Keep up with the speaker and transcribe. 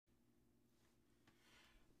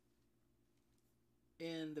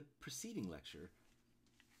In the preceding lecture,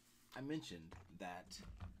 I mentioned that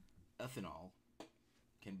ethanol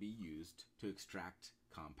can be used to extract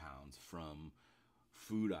compounds from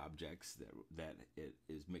food objects that it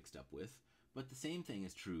is mixed up with. But the same thing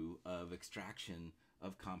is true of extraction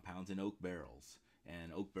of compounds in oak barrels.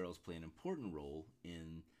 And oak barrels play an important role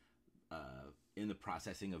in the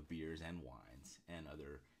processing of beers and wines and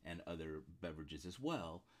other beverages as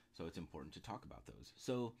well. So it's important to talk about those.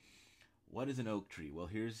 So what is an oak tree? Well,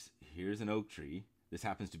 here's an oak tree. This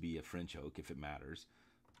happens to be a French oak, if it matters.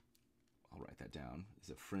 I'll write that down. It's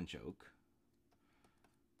a French oak.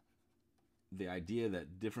 The idea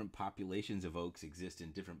that different populations of oaks exist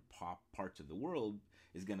in different parts of the world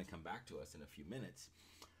is going to come back to us in a few minutes.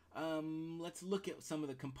 Let's look at some of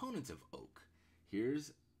the components of oak.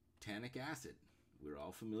 Here's tannic acid. We're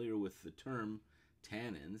all familiar with the term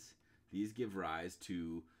tannins. These give rise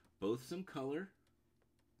to both some color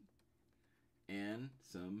and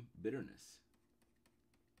some bitterness.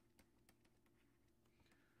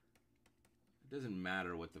 It doesn't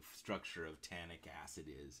matter what the structure of tannic acid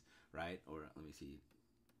is, right? Or let me see,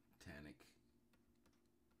 tannic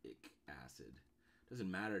acid. Doesn't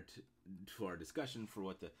matter to our discussion for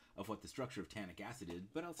what the structure of tannic acid is,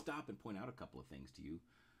 but I'll stop and point out a couple of things to you.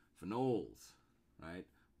 Phenols, right?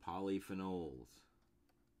 Polyphenols.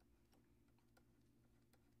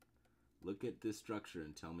 Look at this structure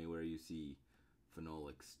and tell me where you see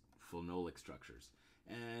phenolic structures.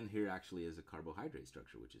 And here actually is a carbohydrate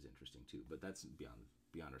structure, which is interesting too, but that's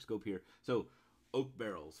beyond our scope here. So oak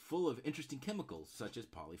barrels full of interesting chemicals such as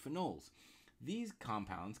polyphenols. These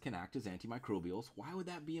compounds can act as antimicrobials. Why would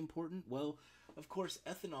that be important? Well, of course,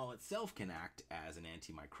 ethanol itself can act as an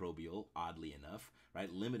antimicrobial, oddly enough,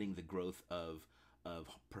 right? Limiting the growth of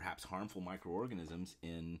perhaps harmful microorganisms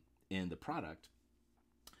in the product.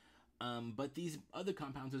 But these other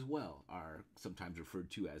compounds as well are sometimes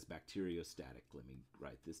referred to as bacteriostatic. Let me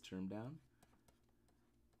write this term down.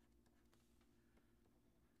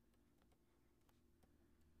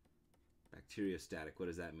 Bacteriostatic, what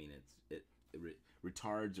does that mean? It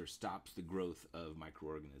retards or stops the growth of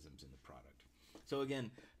microorganisms in the product. So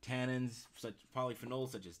again, tannins, such polyphenols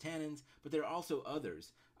such as tannins, but there are also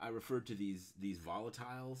others. I referred to these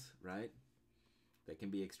volatiles, right? That can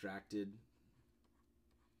be extracted.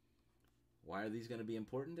 Why are these going to be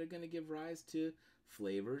important? They're going to give rise to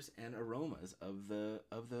flavors and aromas of the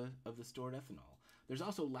stored ethanol. There's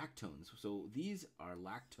also lactones. So these are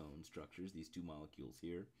lactone structures, these two molecules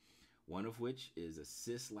here. One of which is a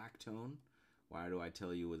cis-lactone. Why do I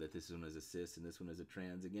tell you that this one is a cis and this one is a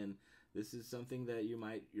trans? Again, this is something that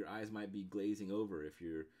your eyes might be glazing over if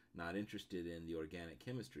you're not interested in the organic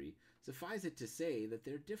chemistry. Suffice it to say that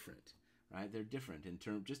they're different, right? They're different in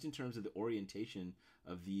terms of the orientation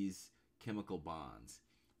of these chemical bonds.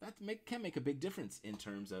 That can make a big difference in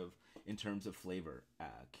terms of flavor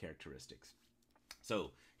characteristics.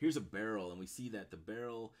 So here's a barrel, and we see that the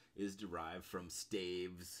barrel is derived from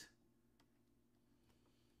staves.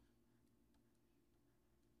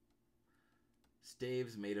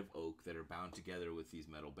 Staves made of oak that are bound together with these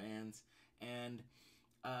metal bands. And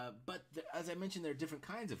as I mentioned, there are different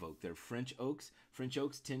kinds of oak. There are French oaks. French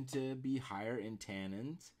oaks tend to be higher in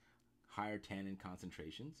tannins, higher tannin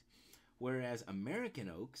concentrations, whereas American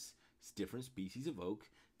oaks, different species of oak,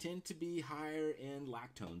 tend to be higher in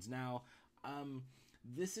lactones. Now,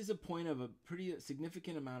 this is a point of a pretty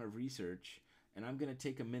significant amount of research, and I'm going to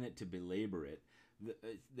take a minute to belabor it.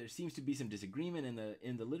 There seems to be some disagreement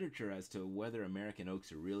in the literature as to whether American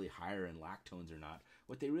oaks are really higher in lactones or not.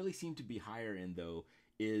 What they really seem to be higher in, though,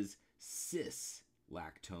 is cis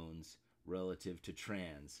lactones relative to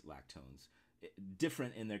trans lactones.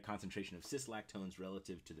 Different in their concentration of cis lactones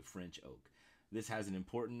relative to the French oak. This has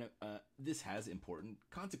important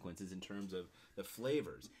consequences in terms of the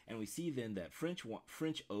flavors, and we see then that French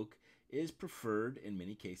oak is preferred in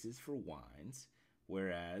many cases for wines,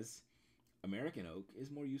 whereas American oak is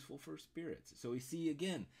more useful for spirits. So we see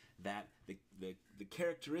again that the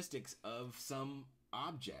characteristics of some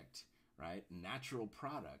object, right, natural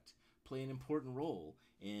product, play an important role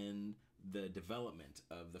in the development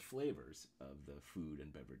of the flavors of the food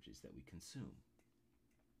and beverages that we consume.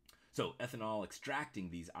 So ethanol extracting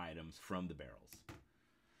these items from the barrels.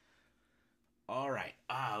 All right.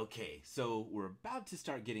 Okay. So we're about to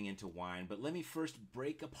start getting into wine, but let me first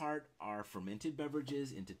break apart our fermented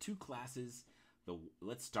beverages into two classes.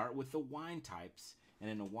 Let's start with the wine types.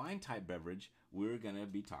 And in a wine type beverage, we're going to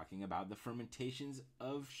be talking about the fermentations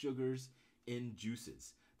of sugars in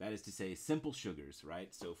juices. That is to say, simple sugars,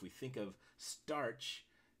 right? So if we think of starch,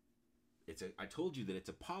 I told you that it's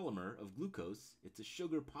a polymer of glucose. It's a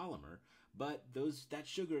sugar polymer, but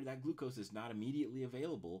that glucose is not immediately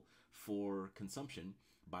available for consumption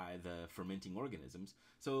by the fermenting organisms.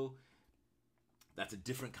 So that's a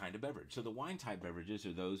different kind of beverage. So the wine type beverages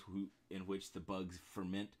are those in which the bugs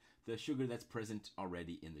ferment the sugar that's present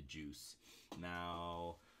already in the juice.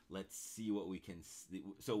 Now, let's see what we can see.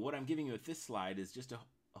 So what I'm giving you with this slide is just a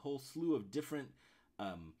whole slew of different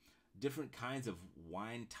kinds of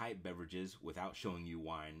wine type beverages without showing you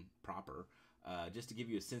wine proper, just to give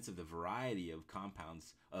you a sense of the variety of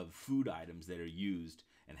compounds of food items that are used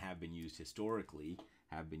and have been used historically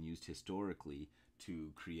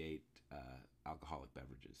to create alcoholic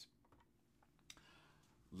beverages.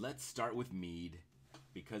 Let's start with mead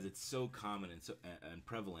because it's so common and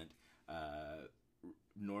prevalent,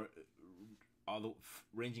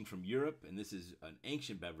 ranging from Europe, and this is an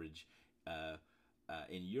ancient beverage,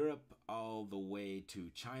 in Europe all the way to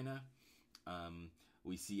China.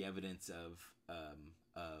 We see evidence of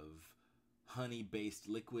honey-based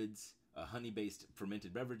liquids, honey-based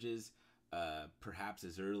fermented beverages, perhaps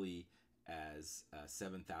as early as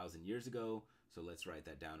 7,000 years ago. So let's write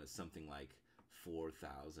that down as something like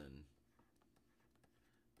 4,000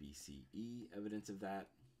 BCE, evidence of that.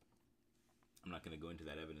 I'm not going to go into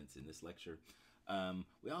that evidence in this lecture.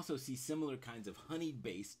 We also see similar kinds of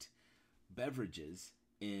honey-based beverages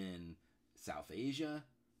in South Asia,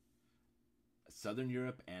 Southern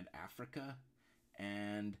Europe, and Africa,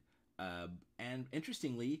 and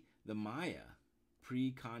interestingly, the Maya,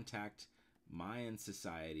 pre-contact Mayan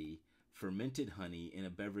society, fermented honey in a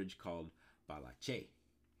beverage called balache.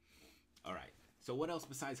 All right. So what else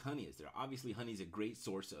besides honey is there? Obviously, honey is a great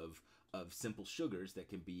source of simple sugars that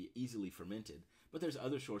can be easily fermented. But there's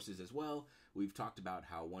other sources as well. We've talked about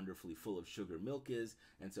how wonderfully full of sugar milk is.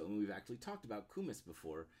 And so we've actually talked about kumis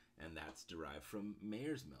before, and that's derived from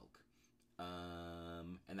mare's milk.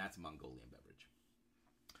 And that's a Mongolian beverage.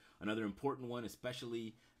 Another important one,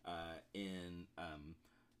 especially in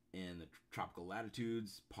the tropical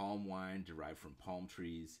latitudes, palm wine derived from palm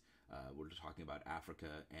trees. We're talking about Africa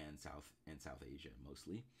and South Asia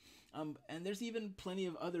mostly. And there's even plenty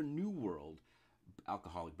of other New World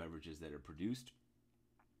alcoholic beverages that are produced.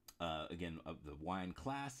 Again, of the wine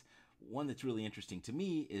class. One that's really interesting to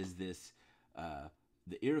me is this,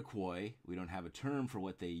 the Iroquois. We don't have a term for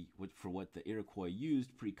what the Iroquois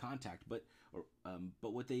used pre-contact, but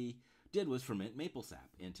what they did was ferment maple sap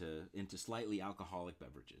into slightly alcoholic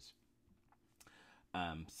beverages.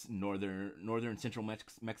 Northern central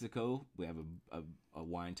Mexico, we have a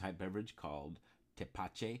wine type beverage called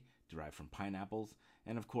tepache, derived from pineapples,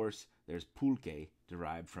 and of course there's pulque,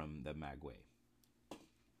 derived from the maguey.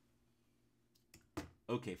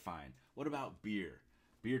 Okay, fine. What about beer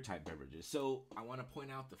type beverages? So I want to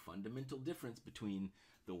point out the fundamental difference between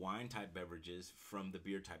the wine type beverages from the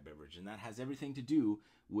beer type beverage, and that has everything to do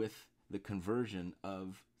with the conversion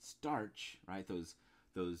of starch, right? Those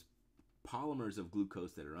polymers of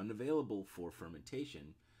glucose that are unavailable for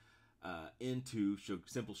fermentation into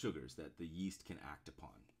simple sugars that the yeast can act upon.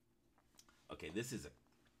 Okay, this is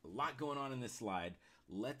a lot going on in this slide.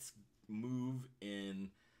 Let's move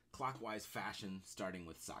in clockwise fashion, starting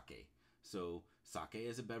with sake. So sake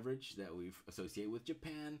is a beverage that we associate with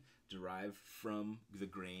Japan, derived from the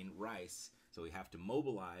grain rice. So we have to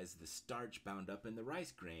mobilize the starch bound up in the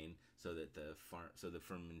rice grain so that the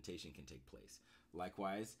fermentation can take place.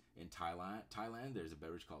 Likewise, in Thailand, there's a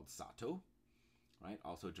beverage called sato, right?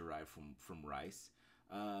 Also derived from rice.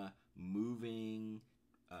 Moving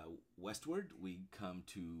westward, we come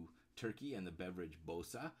to Turkey, and the beverage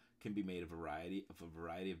bosa can be made of a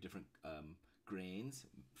variety of different grains,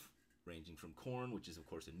 ranging from corn, which is of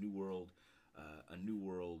course a New World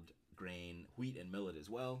grain, wheat and millet as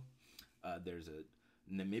well. There's a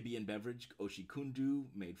Namibian beverage, oshikundu,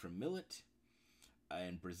 made from millet.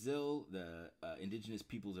 In Brazil, the indigenous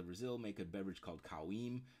peoples of Brazil make a beverage called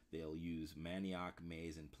kawim. They'll use manioc,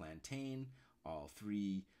 maize, and plantain, all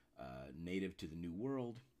three native to the New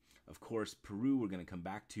World. Of course, Peru, we're going to come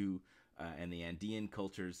back to, and the Andean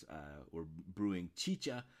cultures were brewing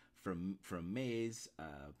chicha from maize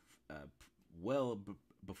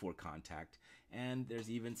before contact. And there's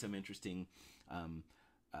even some interesting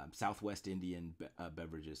Southwest Indian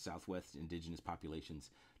beverages, Southwest indigenous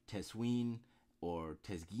populations, teswin or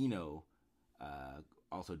tesgino,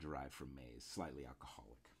 also derived from maize, slightly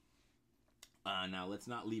alcoholic. Now, let's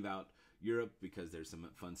not leave out Europe because there's some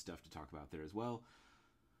fun stuff to talk about there as well.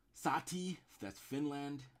 Sahti, that's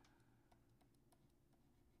Finland.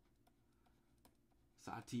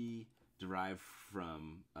 Sahti derived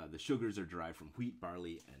from, the sugars are derived from wheat,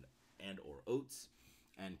 barley, and or oats.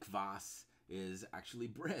 And kvass is actually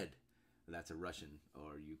bread. That's a Russian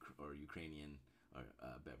or Ukrainian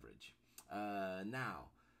beverage. Now,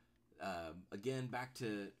 again, back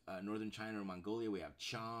to northern China or Mongolia, we have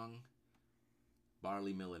Chang,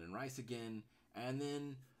 barley, millet, and rice again. And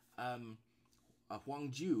then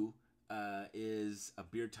Huangju is a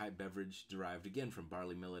beer type beverage derived again from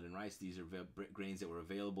barley, millet, and rice. These are grains that were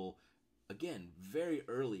available again very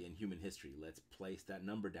early in human history. Let's place that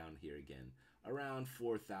number down here again, around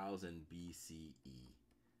 4000 BCE.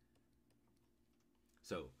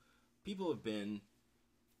 So, people have been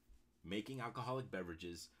making alcoholic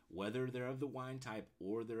beverages, whether they're of the wine type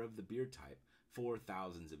or they're of the beer type, for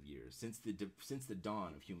thousands of years, since the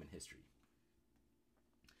dawn of human history.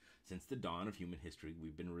 Since the dawn of human history,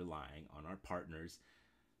 we've been relying on our partners,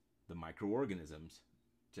 the microorganisms,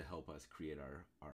 to help us create our